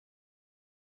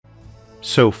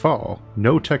So far,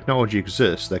 no technology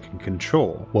exists that can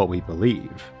control what we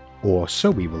believe, or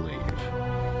so we believe.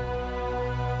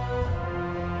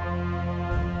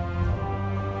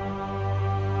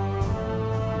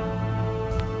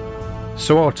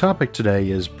 So our topic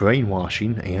today is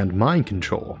brainwashing and mind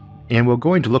control, and we're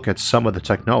going to look at some of the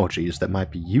technologies that might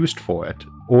be used for it,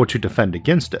 or to defend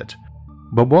against it,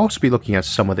 but we'll also be looking at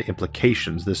some of the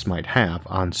implications this might have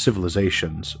on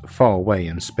civilizations far away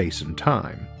in space and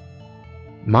time.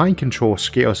 Mind control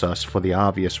scares us for the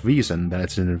obvious reason that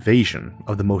it's an invasion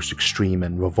of the most extreme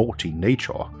and revolting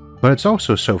nature, but it's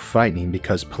also so frightening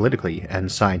because politically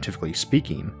and scientifically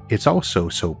speaking, it's also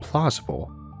so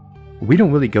plausible. We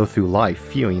don't really go through life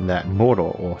fearing that murder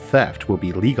or theft will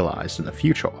be legalized in the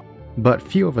future, but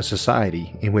fear of a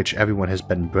society in which everyone has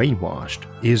been brainwashed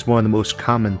is one of the most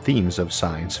common themes of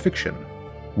science fiction.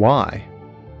 Why?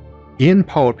 In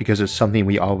part because it's something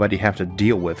we already have to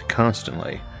deal with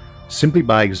constantly. Simply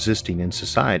by existing in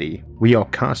society, we are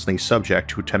constantly subject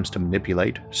to attempts to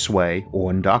manipulate, sway,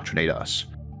 or indoctrinate us.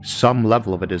 Some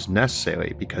level of it is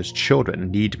necessary because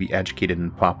children need to be educated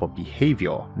in proper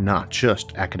behavior, not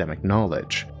just academic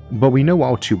knowledge. But we know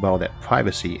all too well that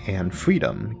privacy and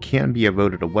freedom can be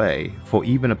eroded away for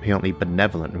even apparently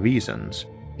benevolent reasons,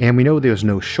 and we know there's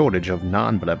no shortage of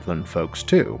non-benevolent folks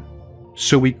too.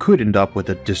 So we could end up with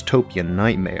a dystopian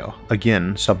nightmare,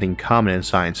 again something common in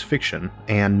science fiction,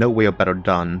 and nowhere better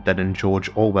done than in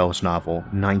George Orwell's novel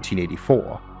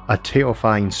 1984. A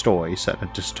terrifying story set in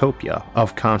a dystopia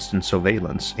of constant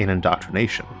surveillance and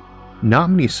indoctrination. Not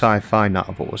many sci-fi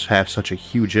novels have such a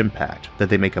huge impact that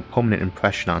they make a permanent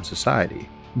impression on society,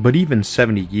 but even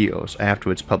 70 years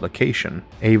after its publication,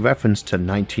 a reference to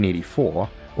 1984,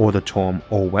 or the term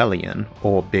Orwellian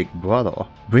or Big Brother,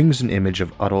 brings an image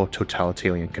of utter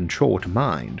totalitarian control to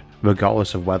mind,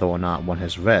 regardless of whether or not one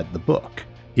has read the book.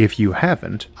 If you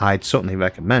haven't, I'd certainly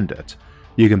recommend it.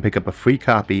 You can pick up a free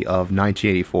copy of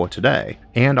 1984 today,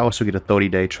 and also get a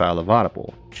 30-day trial of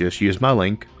Audible. Just use my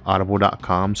link,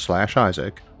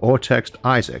 audible.com/Isaac, or text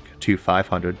Isaac to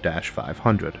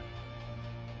 500-500.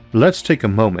 Let's take a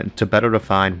moment to better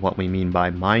define what we mean by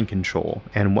mind control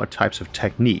and what types of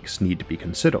techniques need to be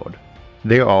considered.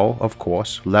 There are, of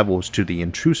course, levels to the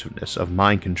intrusiveness of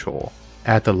mind control.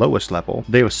 At the lowest level,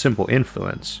 there is simple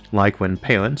influence, like when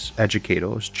parents,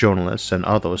 educators, journalists, and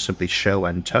others simply show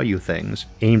and tell you things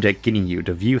aimed at getting you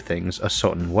to view things a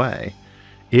certain way.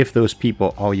 If those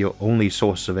people are your only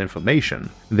source of information,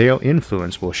 their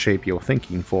influence will shape your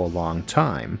thinking for a long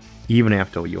time, even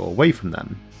after you're away from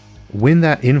them. When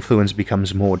that influence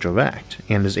becomes more direct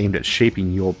and is aimed at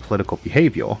shaping your political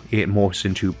behavior, it morphs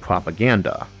into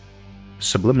propaganda.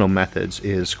 Subliminal methods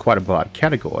is quite a broad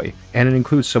category, and it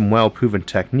includes some well-proven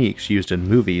techniques used in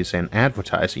movies and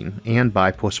advertising and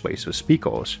by persuasive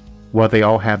speakers. What they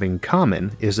all have in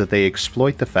common is that they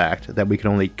exploit the fact that we can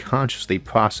only consciously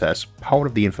process part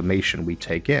of the information we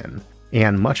take in,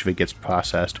 and much of it gets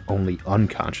processed only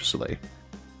unconsciously.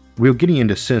 We're getting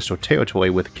into sinister territory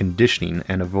with conditioning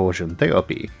and aversion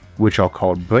therapy, which are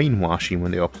called brainwashing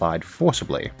when they're applied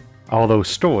forcibly. Although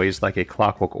stories like A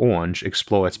Clockwork Orange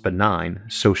explore its benign,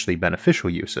 socially beneficial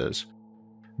uses.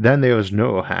 Then there is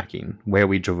neurohacking, where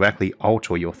we directly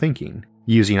alter your thinking,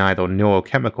 using either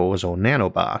neurochemicals or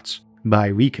nanobots, by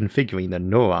reconfiguring the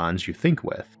neurons you think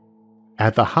with.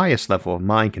 At the highest level of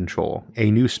mind control, a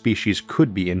new species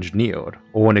could be engineered,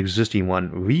 or an existing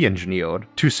one re-engineered,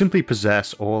 to simply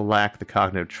possess or lack the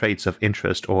cognitive traits of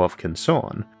interest or of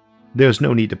concern. There's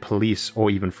no need to police or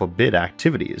even forbid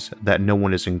activities that no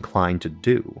one is inclined to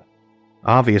do.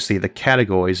 Obviously, the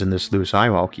categories in this loose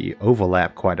hierarchy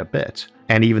overlap quite a bit,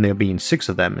 and even there being 6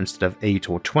 of them instead of 8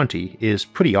 or 20 is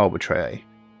pretty arbitrary.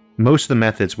 Most of the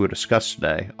methods we'll discuss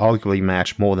today arguably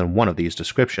match more than one of these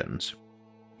descriptions.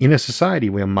 In a society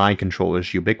where mind control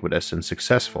is ubiquitous and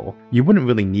successful, you wouldn't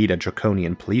really need a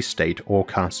draconian police state or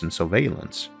constant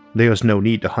surveillance. There is no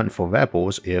need to hunt for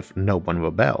rebels if no one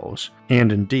rebels,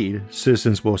 and indeed,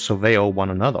 citizens will surveil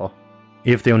one another.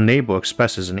 If their neighbor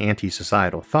expresses an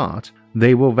anti-societal thought,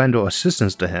 they will render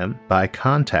assistance to him by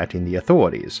contacting the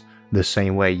authorities, the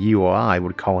same way you or I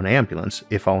would call an ambulance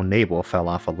if our neighbor fell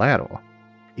off a ladder.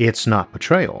 It's not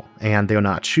betrayal, and they're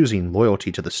not choosing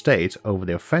loyalty to the state over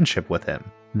their friendship with him.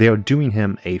 They're doing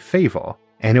him a favor,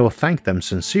 and he'll thank them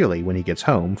sincerely when he gets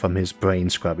home from his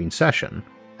brain-scrubbing session.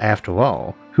 After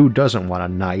all, who doesn't want a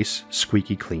nice,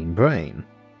 squeaky clean brain?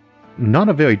 Not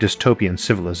a very dystopian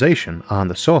civilization on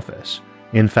the surface.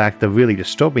 In fact, the really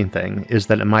disturbing thing is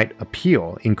that it might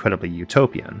appear incredibly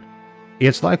utopian.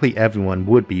 It's likely everyone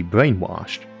would be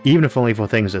brainwashed, even if only for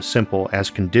things as simple as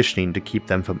conditioning to keep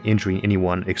them from injuring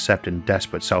anyone except in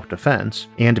desperate self-defense,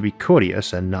 and to be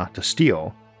courteous and not to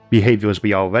steal, behaviors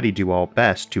we already do our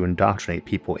best to indoctrinate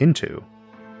people into.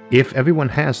 If everyone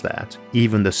has that,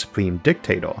 even the supreme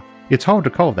dictator, it's hard to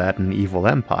call that an evil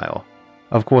empire.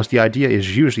 Of course, the idea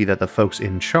is usually that the folks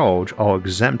in charge are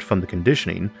exempt from the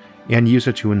conditioning and use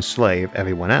it to enslave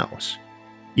everyone else.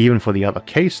 Even for the other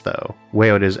case though,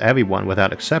 where it is everyone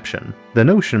without exception, the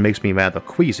notion makes me rather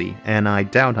queasy, and I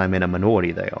doubt I'm in a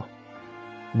minority there.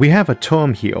 We have a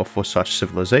term here for such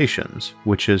civilizations,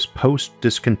 which is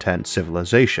post-discontent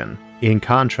civilization, in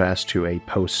contrast to a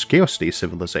post-scarcity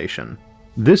civilization.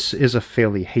 This is a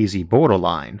fairly hazy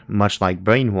borderline, much like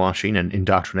brainwashing and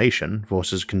indoctrination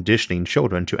versus conditioning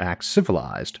children to act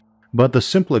civilized, but the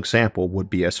simple example would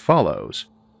be as follows.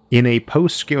 In a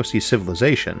post-scarcity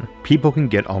civilization, people can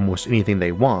get almost anything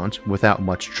they want without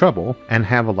much trouble and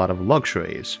have a lot of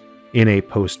luxuries. In a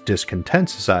post-discontent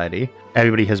society,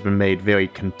 everybody has been made very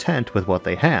content with what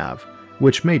they have,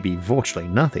 which may be virtually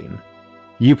nothing.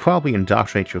 You probably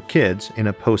indoctrinate your kids in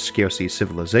a post-scarcity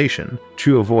civilization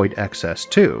to avoid excess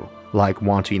too, like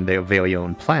wanting their very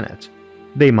own planet.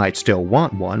 They might still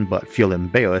want one but feel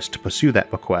embarrassed to pursue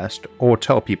that request or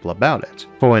tell people about it.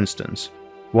 For instance,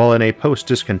 while in a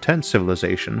post-discontent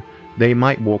civilization, they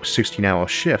might work 16-hour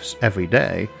shifts every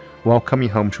day while coming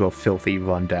home to a filthy,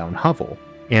 run-down hovel,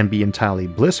 and be entirely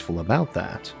blissful about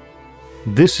that.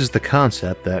 This is the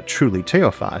concept that truly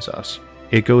terrifies us.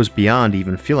 It goes beyond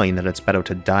even feeling that it's better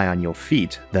to die on your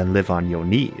feet than live on your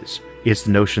knees. It's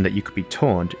the notion that you could be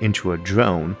turned into a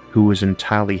drone who is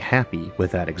entirely happy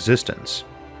with that existence.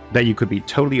 That you could be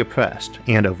totally oppressed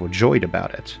and overjoyed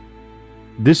about it.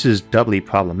 This is doubly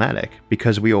problematic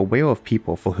because we are aware of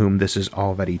people for whom this is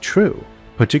already true,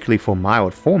 particularly for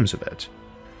mild forms of it,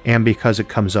 and because it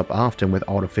comes up often with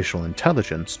artificial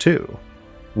intelligence too.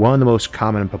 One of the most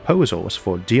common proposals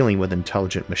for dealing with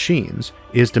intelligent machines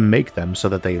is to make them so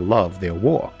that they love their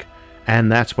work,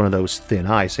 and that's one of those thin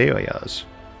ice areas.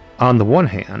 On the one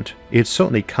hand, it's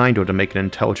certainly kinder to make an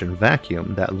intelligent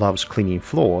vacuum that loves cleaning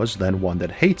floors than one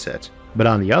that hates it, but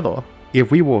on the other,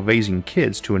 if we were raising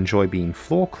kids to enjoy being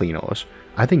floor cleaners,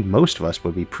 I think most of us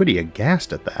would be pretty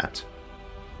aghast at that.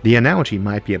 The analogy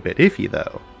might be a bit iffy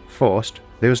though. First,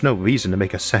 there's no reason to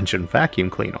make a sentient vacuum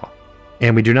cleaner,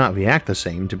 and we do not react the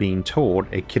same to being told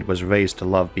a kid was raised to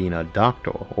love being a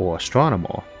doctor or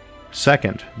astronomer.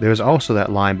 Second, there is also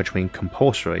that line between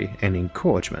compulsory and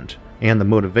encouragement, and the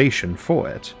motivation for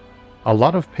it. A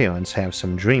lot of parents have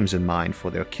some dreams in mind for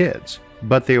their kids,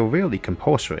 but they are rarely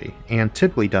compulsory and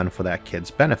typically done for that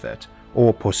kid's benefit,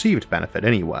 or perceived benefit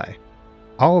anyway.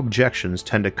 Our objections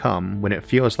tend to come when it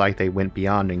feels like they went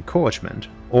beyond encouragement,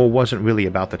 or wasn't really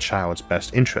about the child's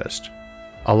best interest.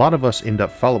 A lot of us end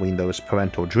up following those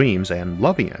parental dreams and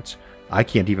loving it. I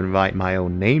can't even write my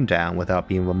own name down without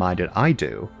being reminded I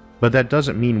do, but that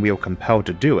doesn't mean we are compelled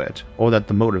to do it, or that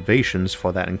the motivations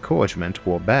for that encouragement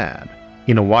were bad.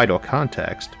 In a wider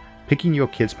context, picking your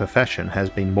kid's profession has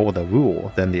been more the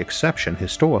rule than the exception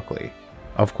historically.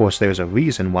 Of course, there's a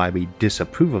reason why we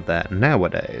disapprove of that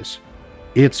nowadays.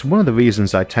 It's one of the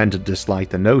reasons I tend to dislike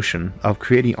the notion of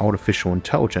creating artificial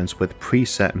intelligence with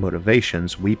preset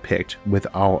motivations we picked with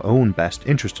our own best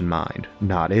interest in mind,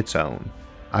 not its own.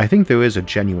 I think there is a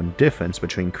genuine difference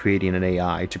between creating an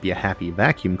AI to be a happy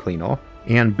vacuum cleaner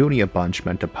and building a bunch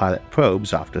meant to pilot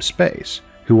probes off to space,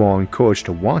 who are encouraged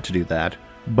to want to do that,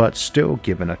 but still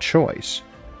given a choice.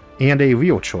 And a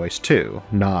real choice too,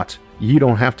 not, you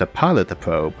don't have to pilot the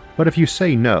probe, but if you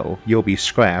say no, you'll be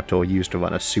scrapped or used to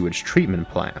run a sewage treatment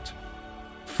plant.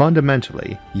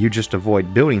 Fundamentally, you just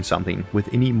avoid building something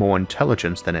with any more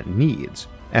intelligence than it needs,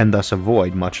 and thus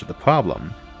avoid much of the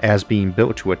problem, as being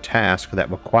built to a task that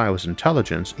requires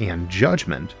intelligence and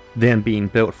judgment, than being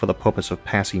built for the purpose of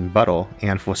passing butter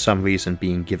and for some reason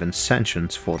being given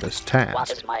sentience for this task.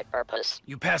 What is my purpose?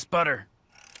 You pass butter.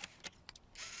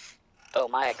 Oh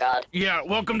my god. Yeah,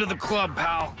 welcome to the club,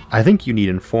 pal. I think you need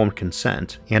informed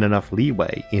consent and enough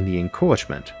leeway in the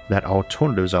encouragement that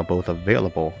alternatives are both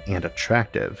available and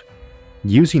attractive.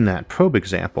 Using that probe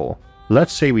example,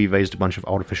 let's say we raised a bunch of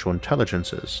artificial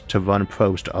intelligences to run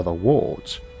probes to other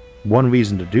worlds. One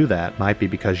reason to do that might be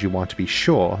because you want to be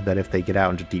sure that if they get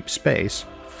out into deep space,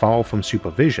 far from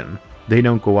supervision, they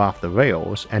don't go off the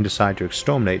rails and decide to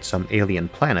exterminate some alien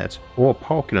planet or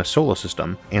park in a solar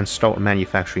system and start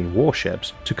manufacturing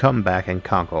warships to come back and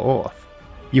conquer Earth.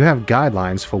 You have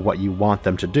guidelines for what you want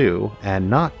them to do and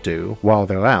not do while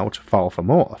they're out far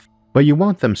from Earth, but you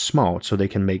want them smart so they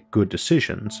can make good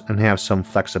decisions and have some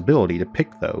flexibility to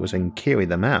pick those and carry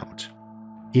them out.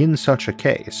 In such a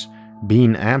case,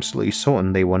 Being absolutely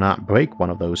certain they will not break one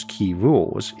of those key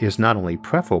rules is not only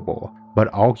preferable,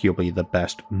 but arguably the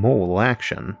best moral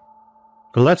action.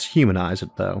 Let's humanize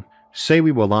it though. Say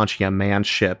we were launching a manned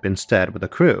ship instead with a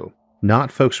crew.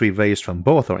 Not folks we raised from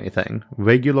birth or anything,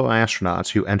 regular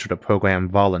astronauts who entered the program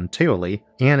voluntarily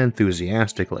and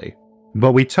enthusiastically.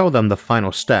 But we tell them the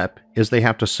final step is they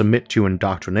have to submit to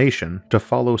indoctrination to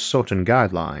follow certain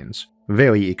guidelines.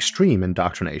 Very extreme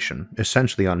indoctrination,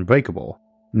 essentially unbreakable.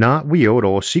 Not weird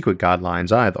or secret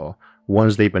guidelines either,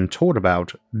 ones they've been told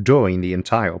about during the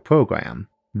entire program.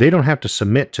 They don't have to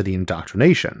submit to the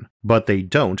indoctrination, but they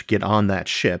don't get on that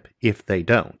ship if they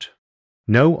don't.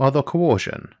 No other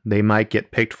coercion. They might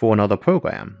get picked for another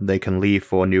program, they can leave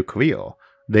for a new career,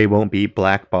 they won't be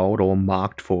blackballed or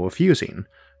mocked for refusing,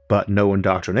 but no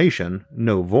indoctrination,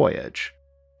 no voyage.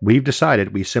 We've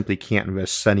decided we simply can't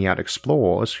risk sending out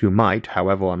explorers who might,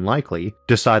 however unlikely,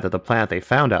 decide that the planet they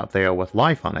found out there with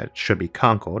life on it should be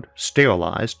conquered,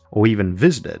 sterilized, or even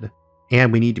visited.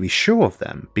 And we need to be sure of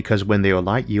them because when they are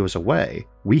light years away,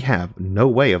 we have no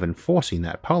way of enforcing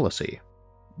that policy.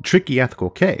 Tricky ethical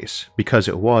case, because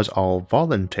it was all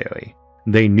voluntary.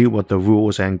 They knew what the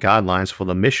rules and guidelines for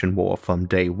the mission were from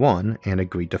day one and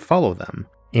agreed to follow them.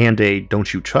 And a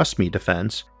 "don't you trust me"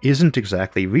 defense isn't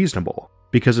exactly reasonable,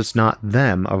 because it's not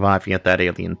them arriving at that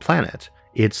alien planet,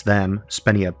 it's them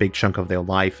spending a big chunk of their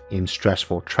life in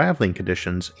stressful traveling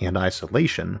conditions and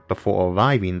isolation before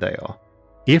arriving there.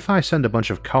 If I send a bunch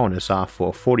of colonists off for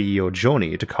a 40-year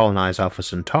journey to colonize Alpha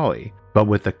Centauri, but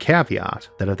with the caveat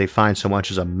that if they find so much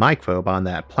as a microbe on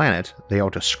that planet, they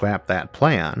ought to scrap that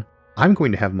plan, I'm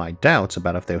going to have my doubts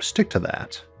about if they'll stick to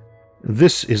that.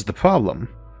 This is the problem.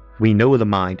 We know the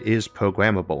mind is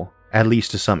programmable, at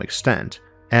least to some extent,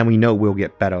 and we know we'll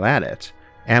get better at it,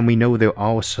 and we know there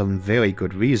are some very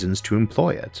good reasons to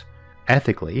employ it.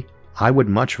 Ethically, I would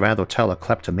much rather tell a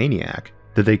kleptomaniac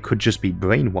that they could just be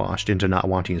brainwashed into not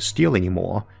wanting to steal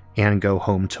anymore and go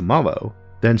home tomorrow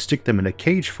than stick them in a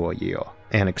cage for a year,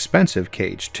 an expensive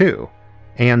cage too.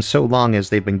 And so long as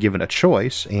they've been given a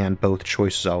choice, and both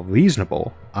choices are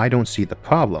reasonable, I don't see the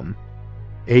problem.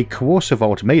 A coercive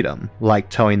ultimatum, like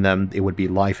telling them it would be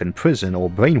life in prison or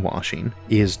brainwashing,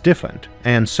 is different,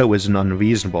 and so is an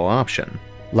unreasonable option,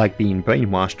 like being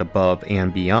brainwashed above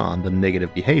and beyond the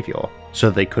negative behavior,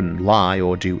 so they couldn't lie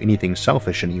or do anything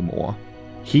selfish anymore.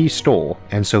 He stole,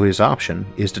 and so his option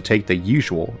is to take the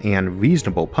usual and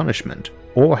reasonable punishment,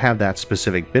 or have that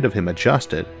specific bit of him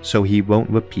adjusted so he won't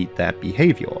repeat that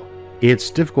behavior.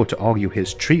 It's difficult to argue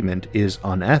his treatment is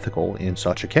unethical in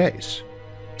such a case.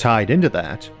 Tied into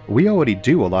that, we already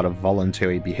do a lot of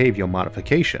voluntary behavior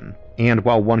modification, and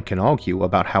while one can argue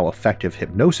about how effective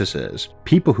hypnosis is,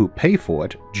 people who pay for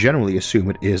it generally assume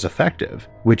it is effective,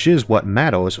 which is what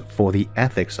matters for the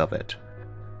ethics of it.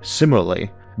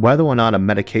 Similarly, whether or not a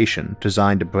medication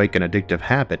designed to break an addictive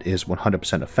habit is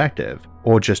 100% effective,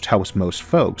 or just helps most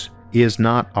folks, is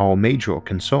not our major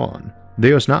concern.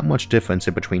 There's not much difference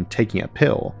in between taking a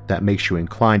pill that makes you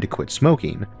inclined to quit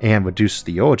smoking and reduces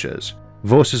the urges,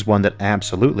 versus one that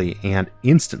absolutely and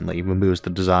instantly removes the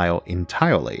desire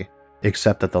entirely,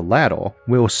 except that the latter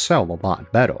will sell a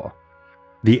lot better.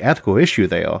 The ethical issue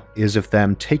there is if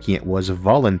them taking it was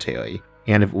voluntary,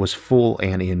 and if it was full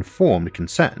and informed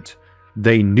consent.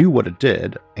 They knew what it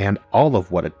did, and all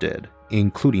of what it did,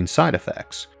 including side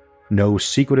effects. No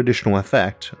secret additional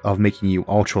effect of making you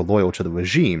ultra loyal to the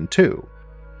regime, too.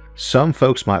 Some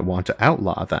folks might want to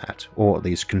outlaw that, or at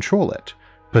least control it.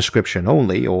 Prescription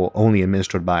only, or only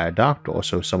administered by a doctor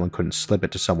so someone couldn't slip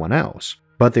it to someone else,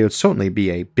 but there would certainly be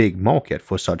a big market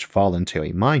for such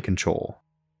voluntary mind control.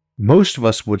 Most of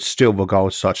us would still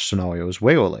regard such scenarios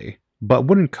warily, but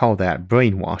wouldn't call that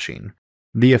brainwashing.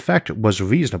 The effect was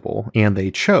reasonable, and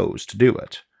they chose to do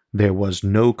it. There was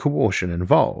no coercion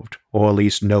involved, or at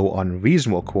least no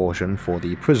unreasonable coercion for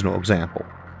the prisoner example.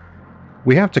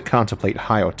 We have to contemplate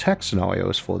higher tech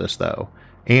scenarios for this though,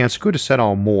 and it's good to set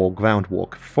our moral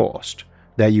groundwork first,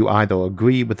 that you either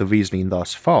agree with the reasoning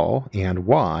thus far and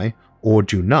why, or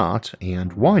do not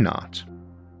and why not.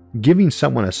 Giving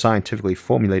someone a scientifically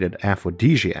formulated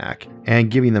aphrodisiac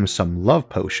and giving them some love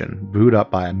potion brewed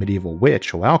up by a medieval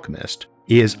witch or alchemist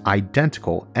is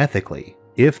identical ethically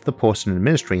if the person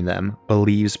administering them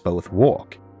believes both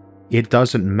work. It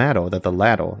doesn't matter that the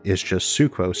latter is just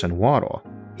sucrose and water,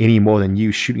 any more than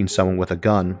you shooting someone with a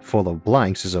gun full of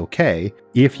blanks is okay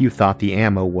if you thought the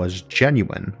ammo was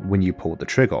genuine when you pulled the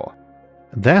trigger.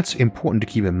 That's important to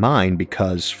keep in mind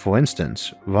because, for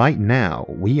instance, right now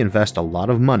we invest a lot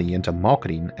of money into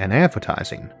marketing and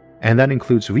advertising, and that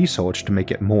includes research to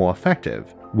make it more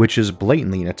effective, which is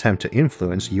blatantly an attempt to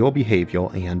influence your behavior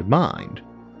and mind.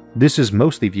 This is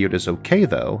mostly viewed as okay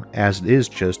though, as it is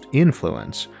just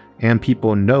influence, and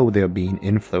people know they're being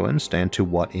influenced and to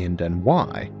what end and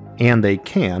why, and they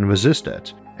can resist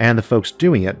it, and the folks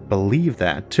doing it believe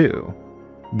that too.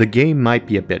 The game might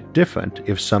be a bit different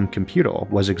if some computer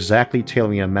was exactly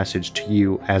tailoring a message to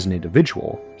you as an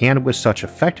individual, and with such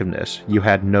effectiveness you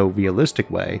had no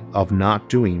realistic way of not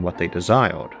doing what they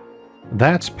desired.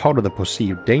 That's part of the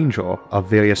perceived danger of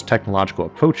various technological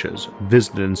approaches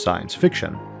visited in science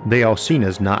fiction. They are seen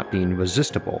as not being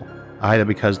resistible, either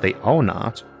because they are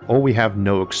not, or we have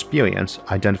no experience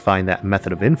identifying that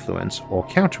method of influence or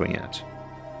countering it.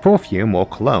 Perfume or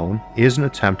cologne is an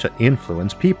attempt to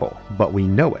influence people, but we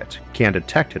know it, can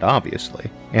detect it obviously,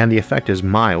 and the effect is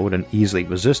mild and easily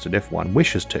resisted if one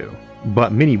wishes to.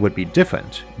 But many would be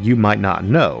different. You might not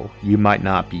know, you might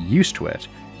not be used to it,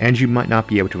 and you might not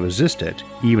be able to resist it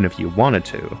even if you wanted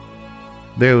to.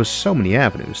 There's so many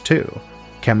avenues too.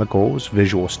 Chemicals,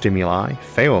 visual stimuli,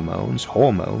 pheromones,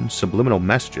 hormones, subliminal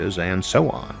messages, and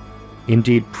so on.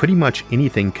 Indeed, pretty much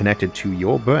anything connected to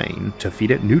your brain to feed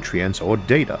it nutrients or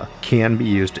data can be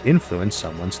used to influence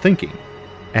someone's thinking.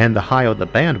 And the higher the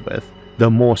bandwidth, the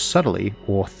more subtly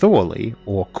or thoroughly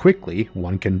or quickly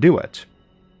one can do it.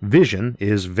 Vision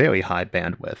is very high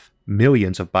bandwidth,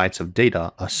 millions of bytes of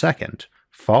data a second,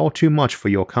 far too much for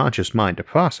your conscious mind to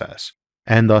process,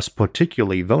 and thus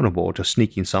particularly vulnerable to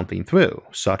sneaking something through,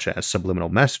 such as subliminal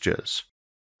messages.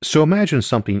 So imagine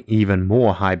something even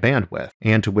more high bandwidth,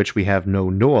 and to which we have no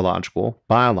neurological,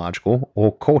 biological,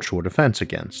 or cultural defense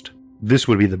against. This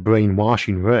would be the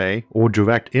brainwashing ray or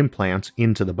direct implants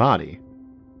into the body.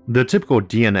 The typical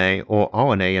DNA or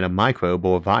RNA in a microbe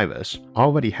or virus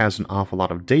already has an awful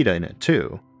lot of data in it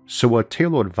too, so a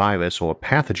tailored virus or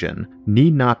pathogen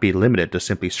need not be limited to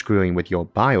simply screwing with your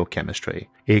biochemistry.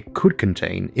 It could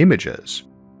contain images.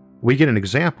 We get an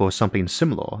example of something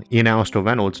similar in Alistair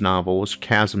Reynolds' novels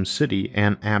Chasm City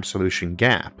and Absolution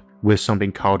Gap, with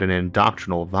something called an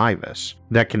endocrinal virus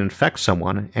that can infect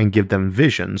someone and give them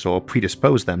visions or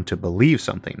predispose them to believe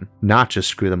something, not just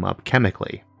screw them up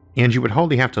chemically. And you would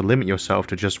hardly have to limit yourself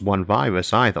to just one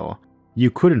virus either. You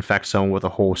could infect someone with a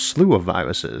whole slew of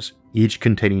viruses, each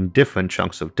containing different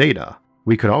chunks of data.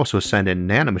 We could also send in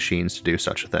nanomachines to do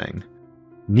such a thing.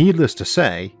 Needless to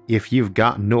say, if you've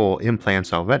got neural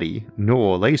implants already,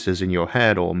 neural laces in your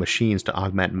head or machines to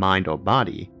augment mind or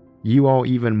body, you are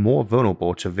even more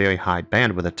vulnerable to very high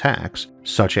bandwidth attacks,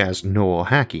 such as neural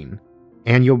hacking.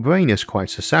 And your brain is quite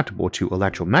susceptible to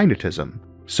electromagnetism,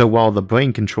 so while the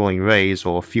brain-controlling rays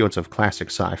or fields of classic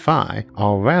sci-fi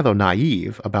are rather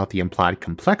naive about the implied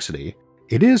complexity,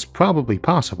 it is probably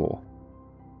possible.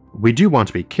 We do want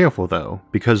to be careful though,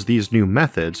 because these new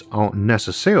methods aren't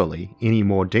necessarily any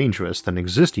more dangerous than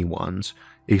existing ones,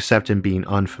 except in being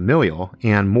unfamiliar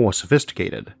and more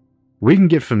sophisticated. We can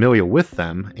get familiar with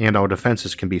them, and our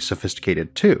defenses can be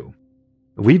sophisticated too.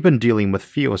 We've been dealing with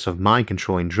fields of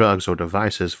mind-controlling drugs or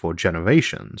devices for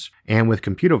generations, and with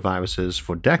computer viruses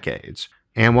for decades,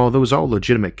 and while those are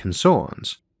legitimate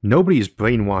concerns, nobody's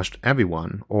brainwashed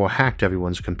everyone or hacked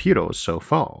everyone's computers so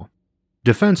far.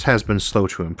 Defense has been slow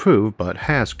to improve, but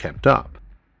has kept up.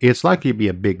 It's likely to be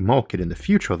a big market in the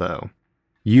future though.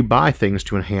 You buy things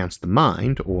to enhance the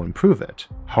mind or improve it,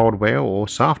 hardware or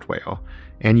software,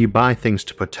 and you buy things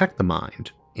to protect the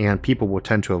mind, and people will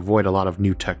tend to avoid a lot of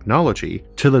new technology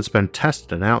till it's been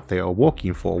tested and out there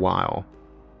working for a while.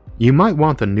 You might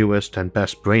want the newest and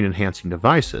best brain-enhancing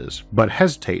devices, but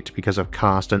hesitate because of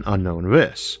cost and unknown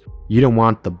risks. You don't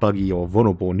want the buggy or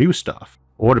vulnerable new stuff,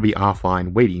 or to be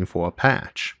offline waiting for a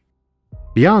patch.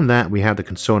 Beyond that, we have the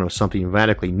concern of something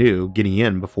radically new getting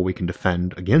in before we can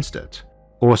defend against it,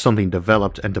 or something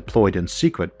developed and deployed in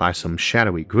secret by some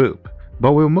shadowy group,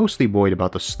 but we're mostly worried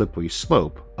about the slippery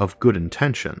slope of good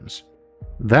intentions.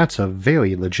 That's a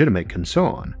very legitimate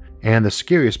concern, and the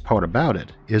scariest part about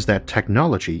it is that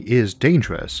technology is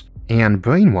dangerous, and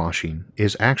brainwashing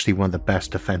is actually one of the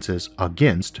best defenses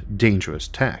against dangerous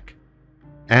tech.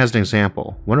 As an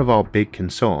example, one of our big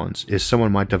concerns is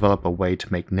someone might develop a way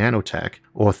to make nanotech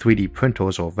or 3D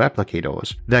printers or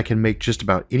replicators that can make just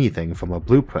about anything from a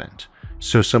blueprint,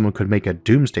 so someone could make a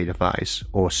doomsday device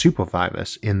or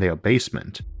supervirus in their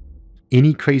basement.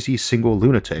 Any crazy single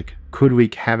lunatic could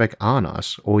wreak havoc on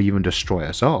us or even destroy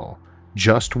us all,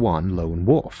 just one lone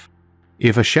wolf.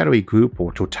 If a shadowy group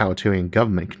or totalitarian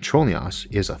government controlling us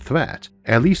is a threat,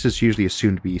 at least it's usually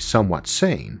assumed to be somewhat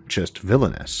sane, just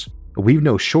villainous. We've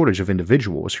no shortage of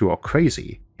individuals who are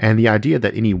crazy, and the idea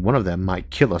that any one of them might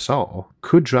kill us all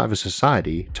could drive a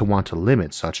society to want to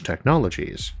limit such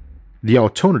technologies. The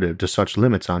alternative to such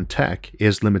limits on tech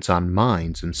is limits on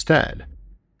minds instead.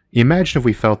 Imagine if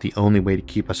we felt the only way to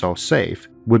keep us all safe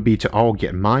would be to all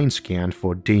get mind scanned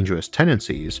for dangerous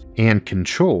tendencies and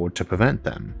controlled to prevent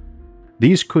them.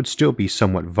 These could still be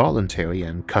somewhat voluntary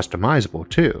and customizable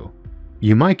too.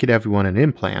 You might get everyone an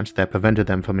implant that prevented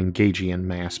them from engaging in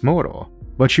mass murder,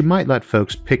 but you might let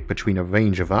folks pick between a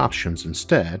range of options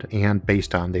instead and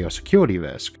based on their security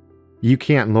risk. You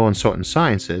can't learn certain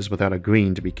sciences without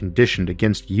agreeing to be conditioned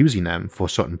against using them for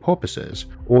certain purposes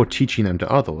or teaching them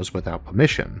to others without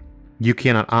permission. You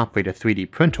cannot operate a 3D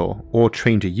printer or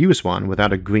train to use one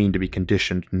without agreeing to be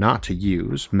conditioned not to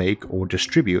use, make, or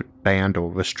distribute banned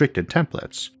or restricted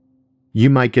templates. You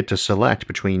might get to select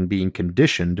between being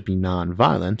conditioned to be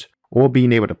non-violent or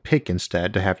being able to pick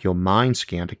instead to have your mind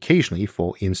scanned occasionally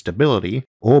for instability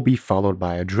or be followed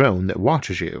by a drone that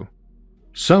watches you.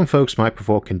 Some folks might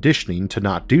prefer conditioning to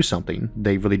not do something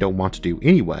they really don't want to do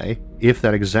anyway if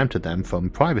that exempted them from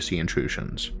privacy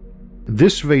intrusions.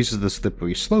 This raises the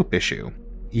slippery slope issue,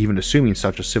 even assuming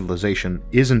such a civilization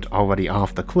isn't already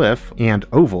off the cliff and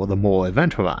over the moral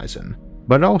event horizon,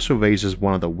 but it also raises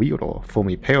one of the weirder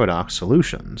Fermi paradox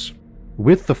solutions.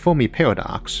 With the Fermi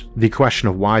paradox, the question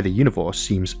of why the universe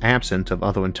seems absent of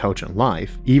other intelligent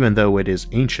life, even though it is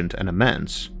ancient and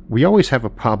immense, we always have a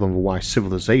problem with why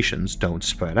civilizations don't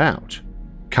spread out.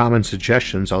 Common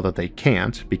suggestions are that they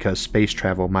can't because space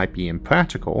travel might be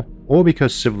impractical, or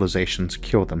because civilizations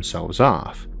kill themselves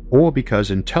off, or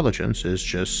because intelligence is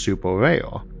just super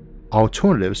rare.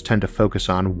 Alternatives tend to focus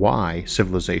on why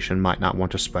civilization might not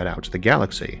want to spread out to the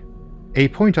galaxy. A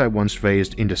point I once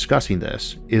raised in discussing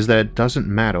this is that it doesn't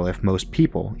matter if most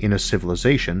people in a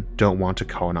civilization don't want to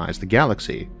colonize the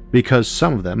galaxy, because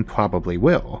some of them probably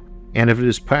will, and if it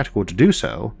is practical to do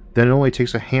so, then it only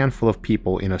takes a handful of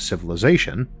people in a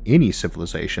civilization, any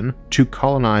civilization, to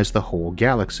colonize the whole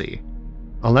galaxy.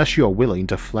 Unless you are willing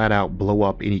to flat out blow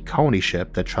up any colony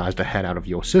ship that tries to head out of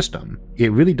your system,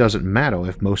 it really doesn't matter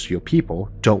if most of your people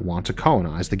don't want to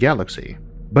colonize the galaxy.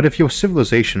 But if your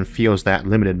civilization feels that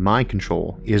limited mind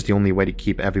control is the only way to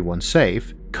keep everyone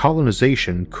safe,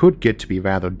 colonization could get to be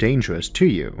rather dangerous to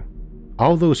you.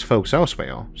 All those folks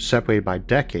elsewhere, separated by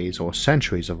decades or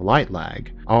centuries of light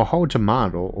lag, are hard to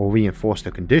monitor or reinforce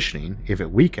their conditioning if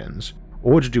it weakens,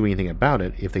 or to do anything about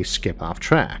it if they skip off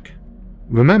track.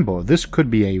 Remember, this could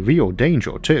be a real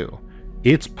danger too.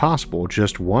 It's possible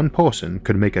just one person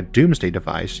could make a doomsday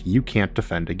device you can't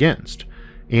defend against,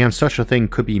 and such a thing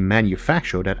could be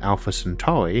manufactured at Alpha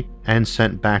Centauri and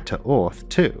sent back to Earth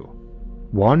too.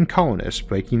 One colonist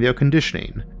breaking their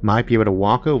conditioning might be able to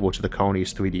walk over to the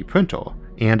colony's 3D printer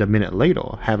and a minute later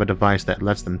have a device that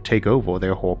lets them take over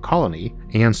their whole colony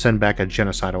and send back a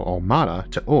genocidal armada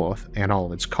to Earth and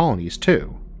all its colonies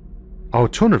too.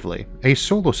 Alternatively, a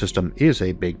solar system is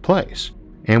a big place,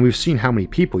 and we've seen how many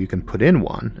people you can put in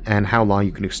one and how long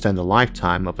you can extend the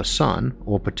lifetime of a sun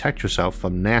or protect yourself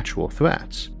from natural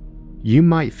threats. You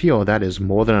might feel that is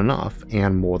more than enough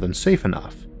and more than safe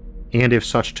enough. And if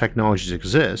such technologies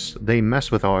exist, they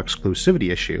mess with our exclusivity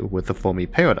issue with the Fermi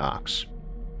paradox.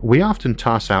 We often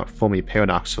toss out Fermi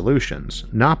paradox solutions,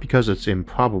 not because it's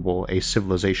improbable a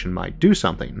civilization might do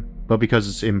something, but because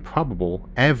it's improbable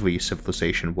every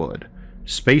civilization would.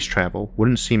 Space travel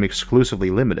wouldn't seem exclusively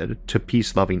limited to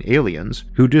peace-loving aliens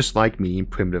who dislike meeting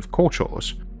primitive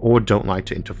cultures, or don't like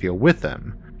to interfere with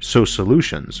them, so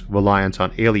solutions reliant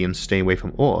on aliens staying away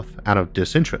from Earth out of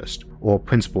disinterest or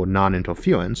principled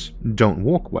non-interference don't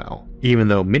work well, even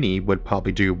though many would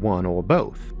probably do one or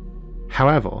both.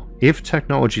 However, if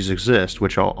technologies exist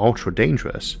which are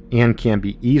ultra-dangerous and can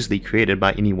be easily created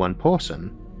by any one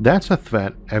person, that's a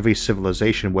threat every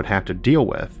civilization would have to deal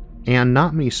with, and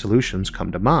not many solutions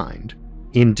come to mind.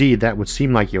 Indeed, that would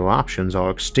seem like your options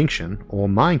are extinction or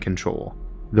mind control,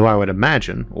 though I would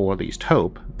imagine, or at least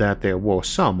hope, that there were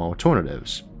some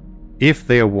alternatives. If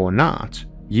there were not,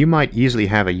 you might easily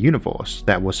have a universe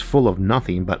that was full of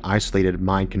nothing but isolated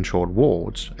mind-controlled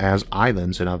worlds as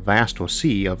islands in a vaster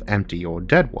sea of empty or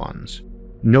dead ones.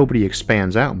 Nobody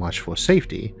expands out much for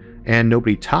safety, and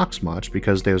nobody talks much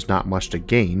because there's not much to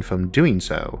gain from doing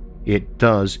so. It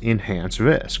does enhance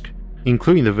risk,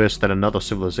 including the risk that another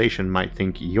civilization might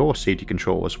think your safety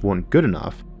controls weren't good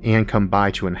enough and come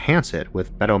by to enhance it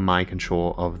with better mind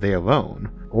control of their own,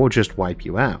 or just wipe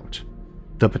you out.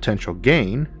 The potential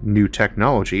gain, new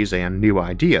technologies and new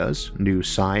ideas, new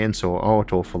science or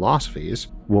art or philosophies,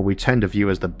 what we tend to view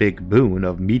as the big boon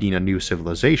of meeting a new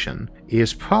civilization,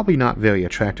 is probably not very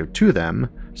attractive to them,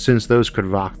 since those could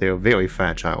rock their very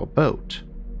fragile boat.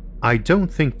 I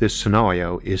don't think this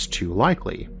scenario is too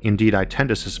likely. Indeed, I tend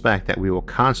to suspect that we will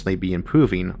constantly be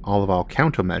improving all of our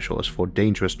countermeasures for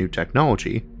dangerous new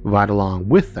technology right along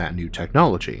with that new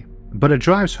technology. but it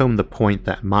drives home the point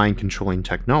that mind-controlling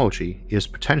technology is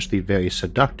potentially very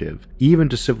seductive even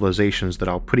to civilizations that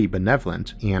are pretty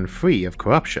benevolent and free of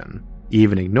corruption,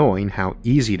 even ignoring how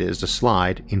easy it is to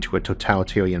slide into a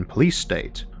totalitarian police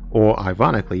state, or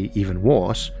ironically even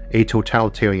worse, a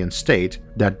totalitarian state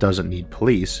that doesn't need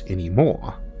police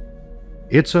anymore.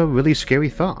 It's a really scary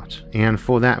thought, and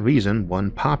for that reason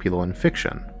one popular in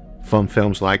fiction. From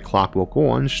films like Clockwork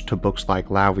Orange to books like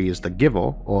Lowry's The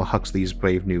Giver or Huxley's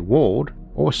Brave New World,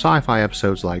 or sci-fi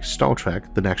episodes like Star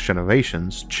Trek The Next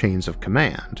Generation's Chains of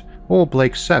Command, or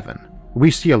Blake 7,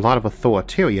 we see a lot of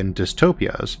authoritarian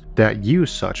dystopias that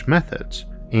use such methods,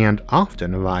 and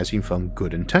often arising from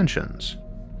good intentions.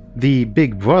 The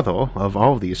big brother of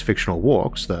all these fictional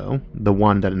works, though, the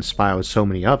one that inspires so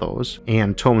many others,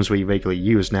 and terms we regularly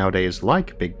use nowadays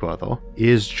like Big Brother,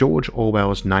 is George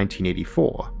Orwell's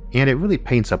 1984, and it really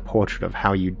paints a portrait of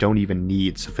how you don't even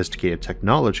need sophisticated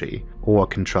technology or a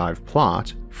contrived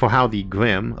plot for how the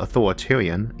grim,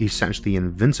 authoritarian, essentially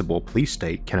invincible police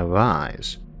state can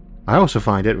arise. I also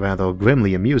find it rather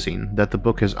grimly amusing that the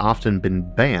book has often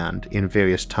been banned in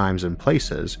various times and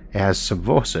places as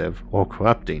subversive or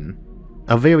corrupting.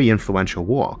 A very influential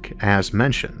work, as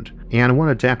mentioned, and one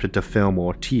adapted to film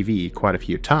or TV quite a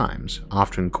few times,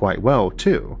 often quite well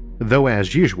too, though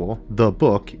as usual, the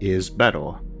book is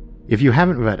better. If you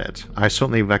haven't read it, I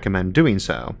certainly recommend doing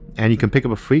so, and you can pick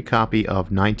up a free copy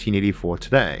of 1984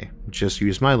 today. Just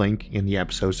use my link in the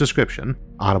episode's description,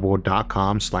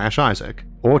 audible.com/Isaac,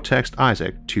 or text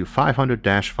Isaac to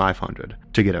 500-500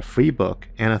 to get a free book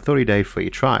and a 30-day free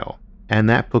trial, and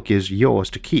that book is yours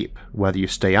to keep whether you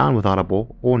stay on with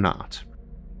Audible or not.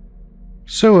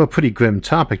 So a pretty grim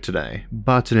topic today,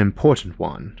 but an important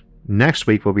one. Next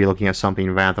week we'll be looking at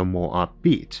something rather more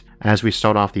upbeat, as we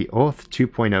start off the Earth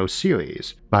 2.0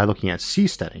 series by looking at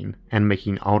seasteading and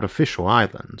making artificial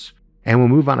islands, and we'll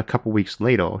move on a couple weeks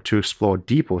later to explore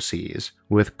deeper seas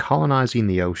with colonizing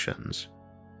the oceans.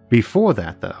 Before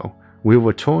that though, we'll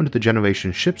return to the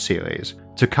Generation Ship series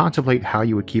to contemplate how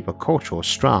you would keep a culture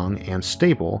strong and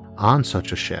stable on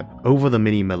such a ship over the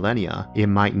many millennia it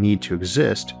might need to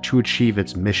exist to achieve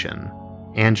its mission,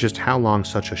 and just how long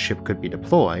such a ship could be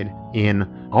deployed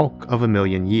in arc of a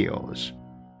million years.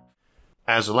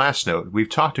 As a last note, we've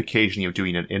talked occasionally of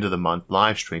doing an end-of-the-month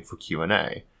live stream for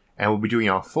Q&A, and we'll be doing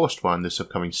our first one this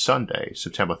upcoming Sunday,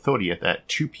 September 30th at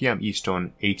 2 p.m.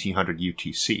 Eastern, 1800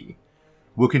 UTC.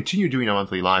 We'll continue doing a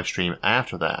monthly live stream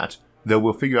after that, though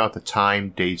we'll figure out the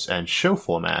time, dates, and show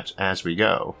format as we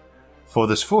go. For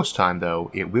this first time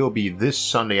though, it will be this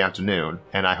Sunday afternoon,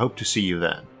 and I hope to see you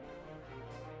then.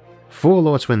 For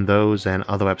alerts when those and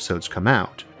other episodes come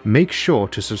out, make sure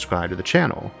to subscribe to the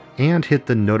channel and hit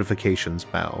the notifications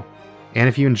bell. And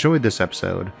if you enjoyed this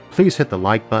episode, please hit the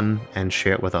like button and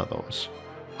share it with others.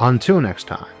 Until next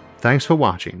time, thanks for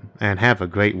watching and have a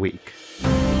great week.